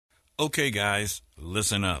Okay, guys,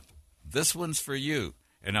 listen up. This one's for you,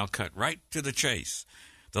 and I'll cut right to the chase.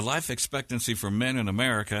 The life expectancy for men in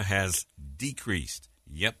America has decreased.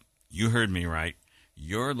 Yep, you heard me right.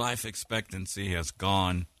 Your life expectancy has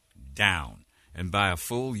gone down, and by a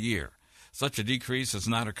full year. Such a decrease has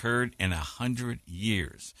not occurred in 100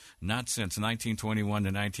 years, not since 1921 to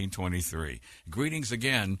 1923. Greetings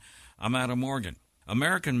again. I'm Adam Morgan.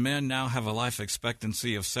 American men now have a life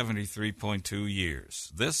expectancy of 73.2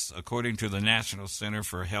 years. This, according to the National Center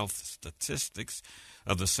for Health Statistics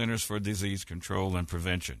of the Centers for Disease Control and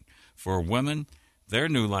Prevention. For women, their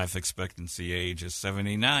new life expectancy age is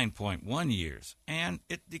 79.1 years, and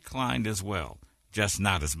it declined as well, just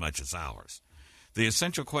not as much as ours. The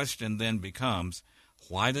essential question then becomes,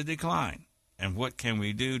 why the decline, and what can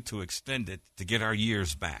we do to extend it to get our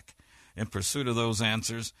years back? In pursuit of those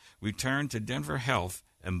answers, we turned to Denver Health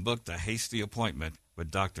and booked a hasty appointment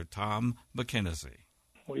with Dr. Tom McKenzie.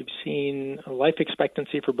 We've seen life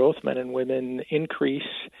expectancy for both men and women increase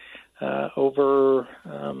over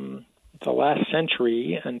the last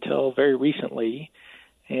century until very recently.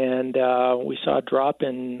 And we saw a drop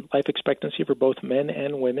in life expectancy for both men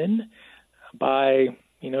and women by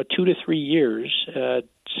 2 to 3 years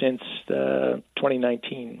since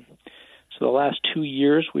 2019. So the last 2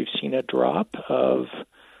 years, we've seen a drop of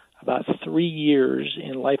about 3 years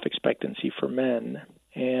in life expectancy for men,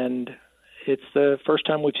 and it's the first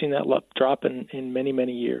time we've seen that drop in many,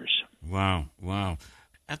 many years. Wow.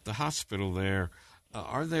 At the hospital there,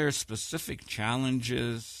 are there specific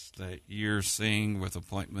challenges that you're seeing with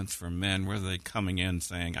appointments for men? Where are they coming in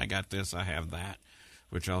saying, I got this, I have that,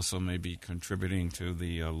 which also may be contributing to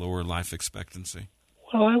the lower life expectancy?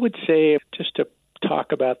 Well, I would say, just to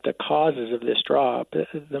talk about the causes of this drop,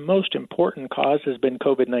 the most important cause has been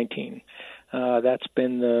COVID-19. That's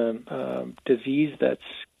been the disease that's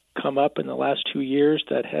come up in the last 2 years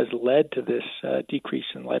that has led to this decrease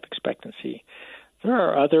in life expectancy. There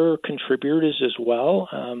are other contributors as well,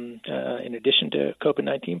 in addition to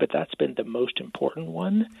COVID-19, but that's been the most important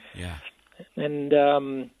one. Yeah.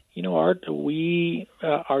 And, we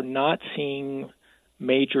are not seeing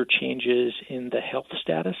major changes in the health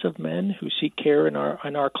status of men who seek care in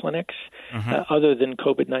our clinics, other than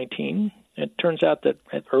COVID-19. It turns out that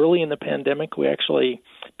early in the pandemic,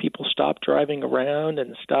 people stopped driving around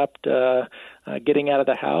and stopped getting out of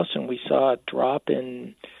the house, and we saw a drop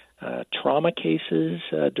in trauma cases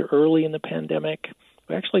early in the pandemic.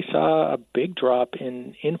 We actually saw a big drop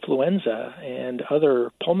in influenza and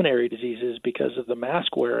other pulmonary diseases because of the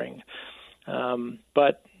mask wearing.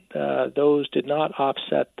 But those did not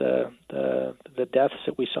offset the deaths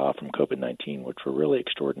that we saw from COVID-19, which were really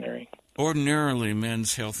extraordinary. Ordinarily,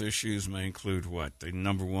 men's health issues may include what? The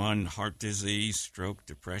number one, heart disease, stroke,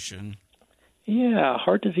 depression. Yeah,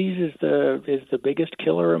 heart disease is the biggest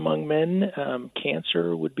killer among men.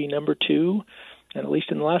 Cancer would be number 2, and at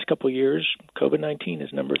least in the last couple of years, COVID-19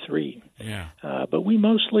 is number 3. Yeah. But we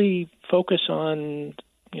mostly focus on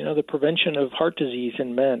the prevention of heart disease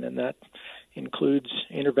in men, and that includes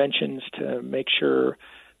interventions to make sure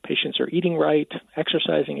patients are eating right,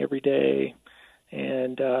 exercising every day,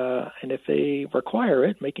 and if they require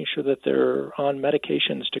it, making sure that they're on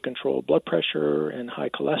medications to control blood pressure and high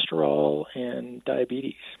cholesterol and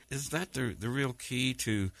diabetes. Is that the real key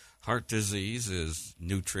to heart disease is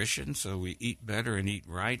nutrition? So we eat better and eat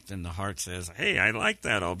right, then the heart says, hey, I like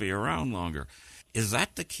that, I'll be around longer. Is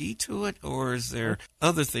that the key to it, or is there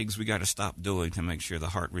other things we got to stop doing to make sure the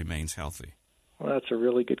heart remains healthy? Well, that's a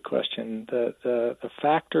really good question. The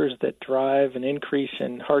factors that drive an increase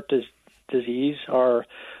in heart disease are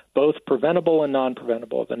both preventable and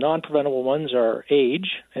non-preventable. The non-preventable ones are age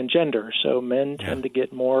and gender. So men tend to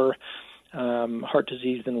get more heart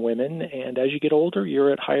disease than women, and as you get older,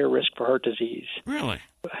 you're at higher risk for heart disease. Really?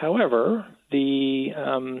 However, the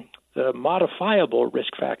modifiable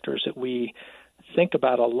risk factors that we think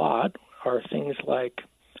about a lot are things like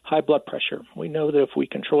high blood pressure. We know that if we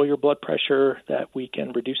control your blood pressure, that we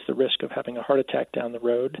can reduce the risk of having a heart attack down the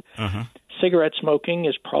road. Cigarette smoking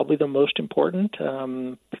is probably the most important.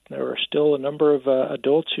 There are still a number of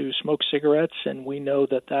adults who smoke cigarettes, and we know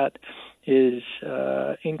that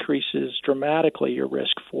increases dramatically your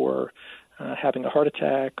risk for having a heart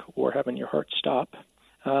attack or having your heart stop.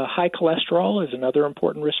 High cholesterol is another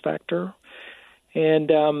important risk factor.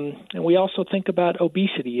 And we also think about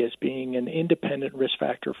obesity as being an independent risk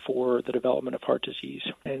factor for the development of heart disease.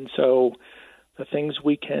 And so the things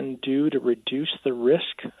we can do to reduce the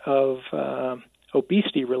risk of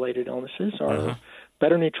obesity-related illnesses are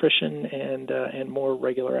better nutrition and more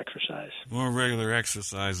regular exercise. More regular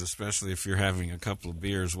exercise, especially if you're having a couple of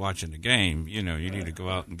beers watching the game. You need to go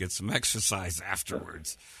out and get some exercise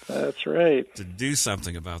afterwards. That's right. To do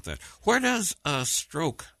something about that. Where does a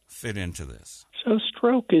stroke fit into this? So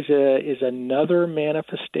stroke is another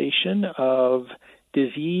manifestation of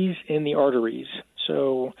disease in the arteries.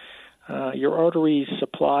 So your arteries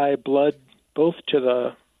supply blood both to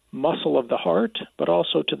the muscle of the heart, but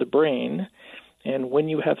also to the brain. And when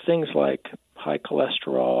you have things like high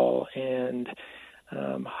cholesterol and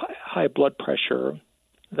high blood pressure,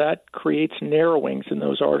 that creates narrowings in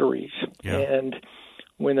those arteries. Yeah. And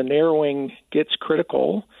when the narrowing gets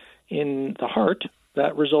critical in the heart,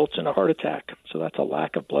 that results in a heart attack. So that's a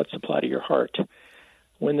lack of blood supply to your heart.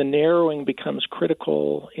 When the narrowing becomes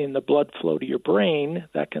critical in the blood flow to your brain,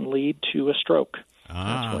 that can lead to a stroke.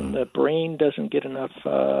 That's when the brain doesn't get enough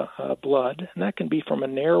blood, and that can be from a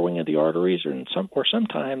narrowing of the arteries, or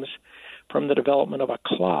sometimes from the development of a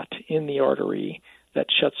clot in the artery that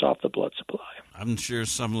shuts off the blood supply. I'm sure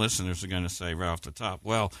some listeners are going to say right off the top,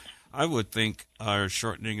 well, I would think our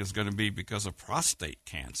shortening is going to be because of prostate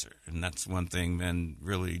cancer, and that's one thing men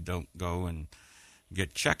really don't go and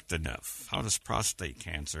get checked enough. How does prostate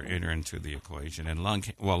cancer enter into the equation? And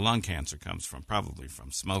lung cancer comes probably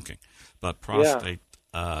from smoking, but prostate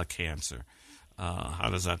cancer, how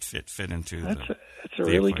does that fit into that's a the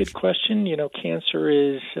really equation? Good question. Cancer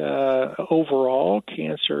is overall,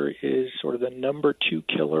 cancer is sort of the number 2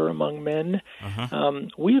 killer among men.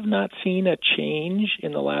 We have not seen a change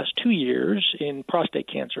in the last 2 years in prostate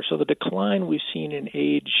cancer. So the decline we've seen in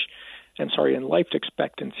life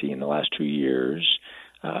expectancy in the last 2 years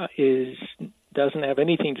doesn't have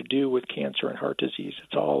anything to do with cancer and heart disease.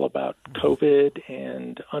 It's all about COVID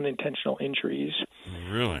and unintentional injuries.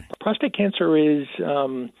 Really? Prostate cancer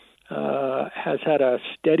has had a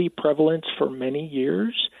steady prevalence for many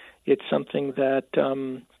years. It's something that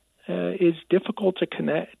is difficult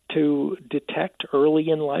to detect early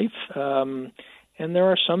in life. And there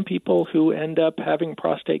are some people who end up having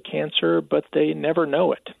prostate cancer, but they never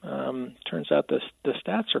know it. Turns out the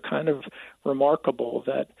stats are kind of remarkable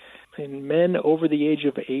that in men over the age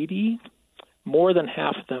of 80, more than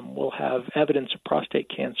half of them will have evidence of prostate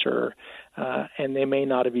cancer, and they may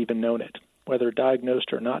not have even known it, whether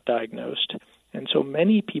diagnosed or not diagnosed. And so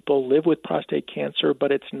many people live with prostate cancer,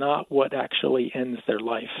 but it's not what actually ends their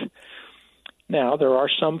life. Now, there are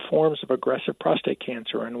some forms of aggressive prostate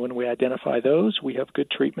cancer, and when we identify those, we have good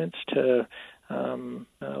treatments to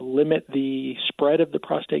limit the spread of the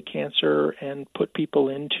prostate cancer and put people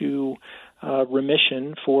into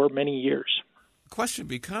remission for many years. The question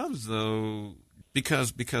becomes, though,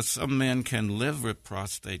 because some men can live with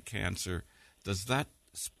prostate cancer, does that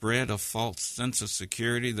spread a false sense of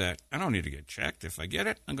security that I don't need to get checked? If I get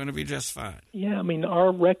it, I'm going to be just fine? Yeah,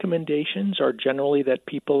 our recommendations are generally that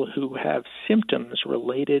people who have symptoms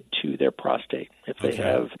related to their prostate, if they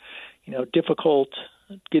have,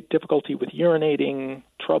 difficulty with urinating,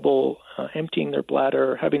 trouble emptying their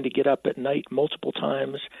bladder, having to get up at night multiple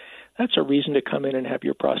times, that's a reason to come in and have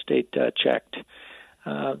your prostate checked.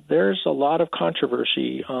 There's a lot of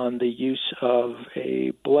controversy on the use of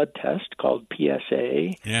a blood test called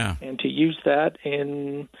PSA, and to use that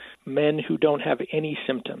in men who don't have any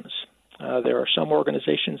symptoms. There are some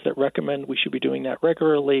organizations that recommend we should be doing that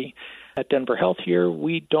regularly. At Denver Health here,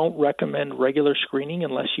 we don't recommend regular screening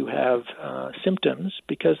unless you have symptoms,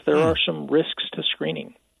 because there are some risks to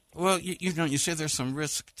screening. Well, you say there's some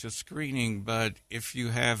risk to screening, but if you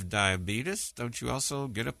have diabetes, don't you also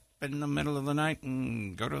get up in the middle of the night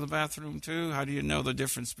and go to the bathroom too? How do you know the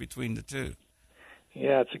difference between the two?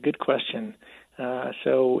 Yeah, it's a good question.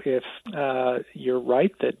 So if you're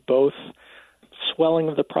right that both swelling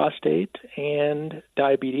of the prostate and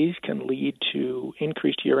diabetes can lead to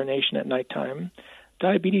increased urination at nighttime,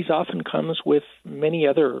 diabetes often comes with many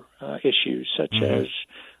other issues, such as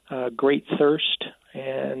great thirst,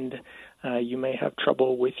 and you may have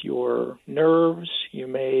trouble with your nerves.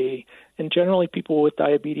 And generally people with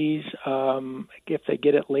diabetes, if they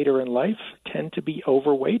get it later in life, tend to be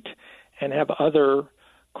overweight and have other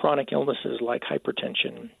chronic illnesses like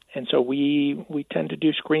hypertension. And so we tend to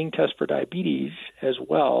do screening tests for diabetes as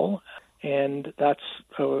well. And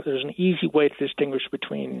there's an easy way to distinguish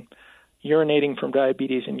between urinating from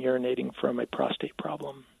diabetes and urinating from a prostate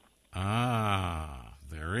problem. Ah,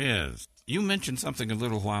 there is. You mentioned something a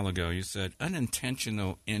little while ago. You said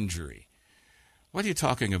unintentional injury. What are you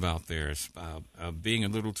talking about there? Being a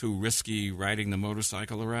little too risky riding the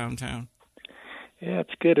motorcycle around town? Yeah,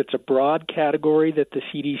 it's good. It's a broad category that the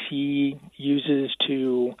CDC uses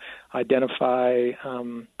to identify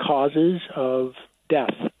causes of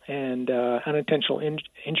death. And unintentional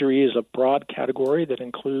injury is a broad category that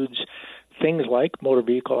includes things like motor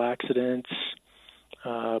vehicle accidents,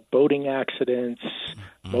 boating accidents,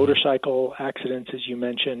 motorcycle accidents, as you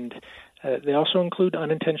mentioned. They also include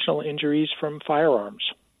unintentional injuries from firearms.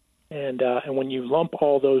 And when you lump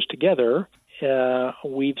all those together,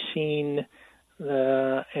 we've seen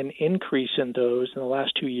an increase in those in the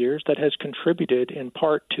last 2 years that has contributed in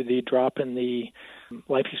part to the drop in the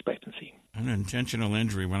life expectancy. Unintentional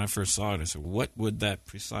injury, when I first saw it, I said, what would that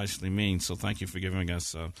precisely mean? So thank you for giving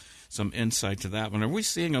us some insight to that one. Are we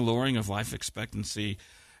seeing a lowering of life expectancy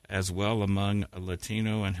as well among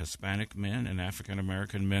Latino and Hispanic men and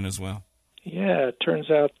African-American men as well? Yeah, it turns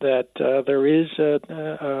out that there is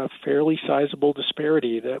a fairly sizable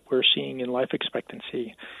disparity that we're seeing in life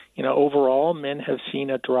expectancy. Overall, men have seen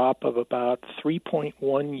a drop of about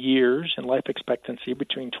 3.1 years in life expectancy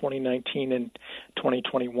between 2019 and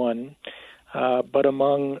 2021. But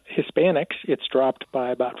among Hispanics, it's dropped by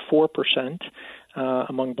about 4%.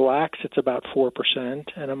 Among blacks, it's about 4%.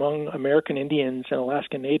 And among American Indians and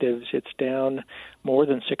Alaska Natives, it's down more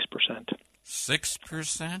than 6%.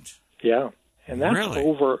 6%? Yeah. And that's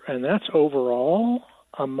really? That's overall.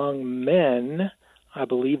 Among men, I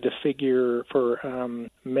believe the figure for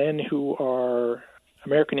men who are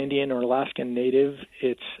American Indian or Alaskan Native,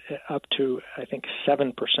 it's up to, I think,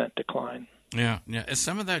 7% decline. Yeah. Is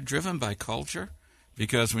some of that driven by culture?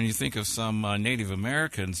 Because when you think of some Native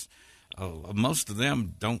Americans, most of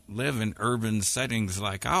them don't live in urban settings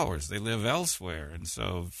like ours. They live elsewhere. And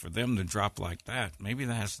so for them to drop like that, maybe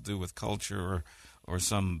that has to do with culture or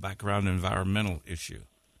some background environmental issue.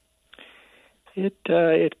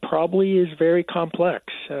 It probably is very complex.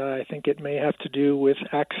 I think it may have to do with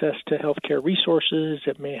access to healthcare resources.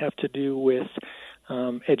 It may have to do with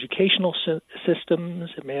educational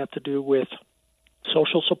systems. It may have to do with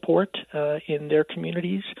social support in their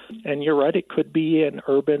communities. And you're right, it could be an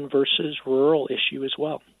urban versus rural issue as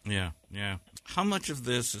well. Yeah. How much of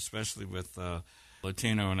this, especially with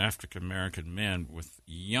Latino and African-American men, with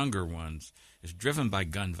younger ones, is driven by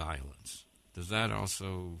gun violence? Does that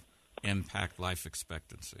also impact life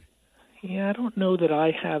expectancy? Yeah, I don't know that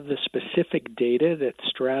I have the specific data that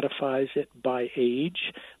stratifies it by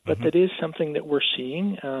age, but that is something that we're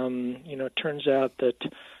seeing. It turns out that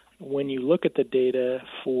when you look at the data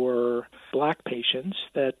for black patients,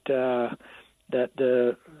 that the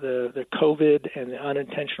COVID and the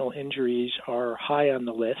unintentional injuries are high on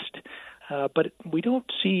the list. But we don't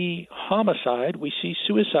see homicide. We see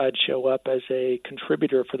suicide show up as a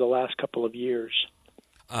contributor for the last couple of years.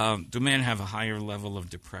 Do men have a higher level of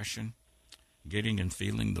depression, getting and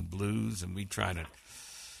feeling the blues, and we try to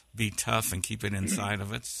be tough and keep it inside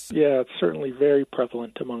of us? Yeah, it's certainly very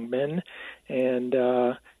prevalent among men. And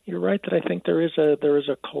you're right that I think there is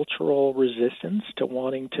a cultural resistance to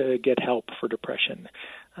wanting to get help for depression.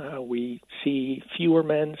 We see fewer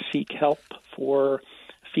men seek help for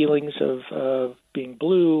feelings of being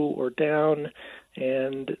blue or down,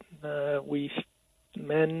 and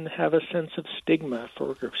men have a sense of stigma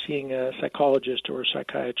for seeing a psychologist or a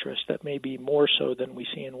psychiatrist that may be more so than we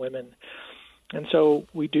see in women. And so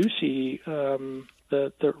we do see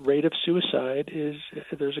the rate of suicide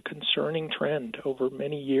there's a concerning trend over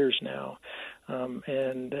many years now.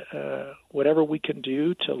 And whatever we can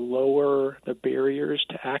do to lower the barriers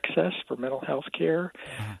to access for mental health care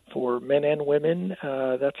for men and women,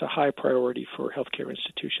 that's a high priority for healthcare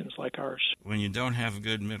institutions like ours. When you don't have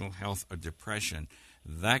good mental health or depression,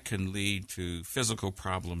 that can lead to physical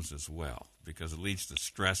problems as well, because it leads to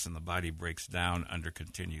stress and the body breaks down under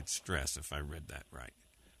continued stress, if I read that right.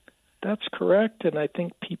 That's correct, and I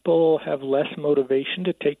think people have less motivation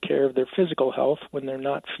to take care of their physical health when they're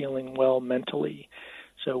not feeling well mentally.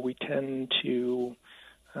 So we tend to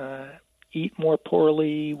eat more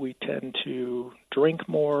poorly, we tend to drink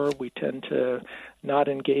more, we tend to not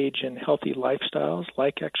engage in healthy lifestyles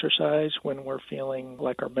like exercise when we're feeling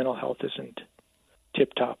like our mental health isn't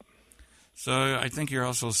tip-top. So I think you're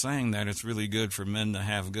also saying that it's really good for men to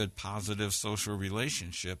have good, positive social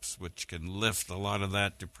relationships, which can lift a lot of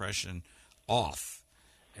that depression off,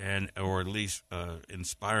 or at least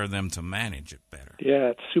inspire them to manage it better.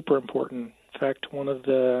 Yeah, it's super important. In fact, one of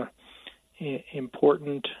the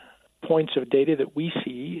important points of data that we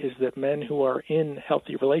see is that men who are in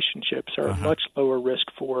healthy relationships are at much lower risk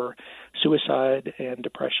for suicide and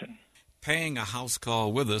depression. Paying a house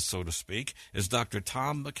call with us, so to speak, is Dr.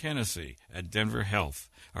 Tom McKennesy at Denver Health.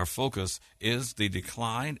 Our focus is the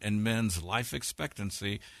decline in men's life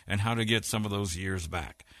expectancy and how to get some of those years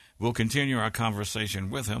back. We'll continue our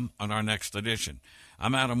conversation with him on our next edition.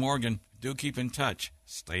 I'm Adam Morgan. Do keep in touch.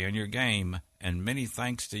 Stay on your game and many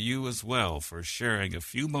thanks to you as well for sharing a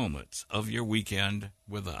few moments of your weekend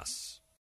with us.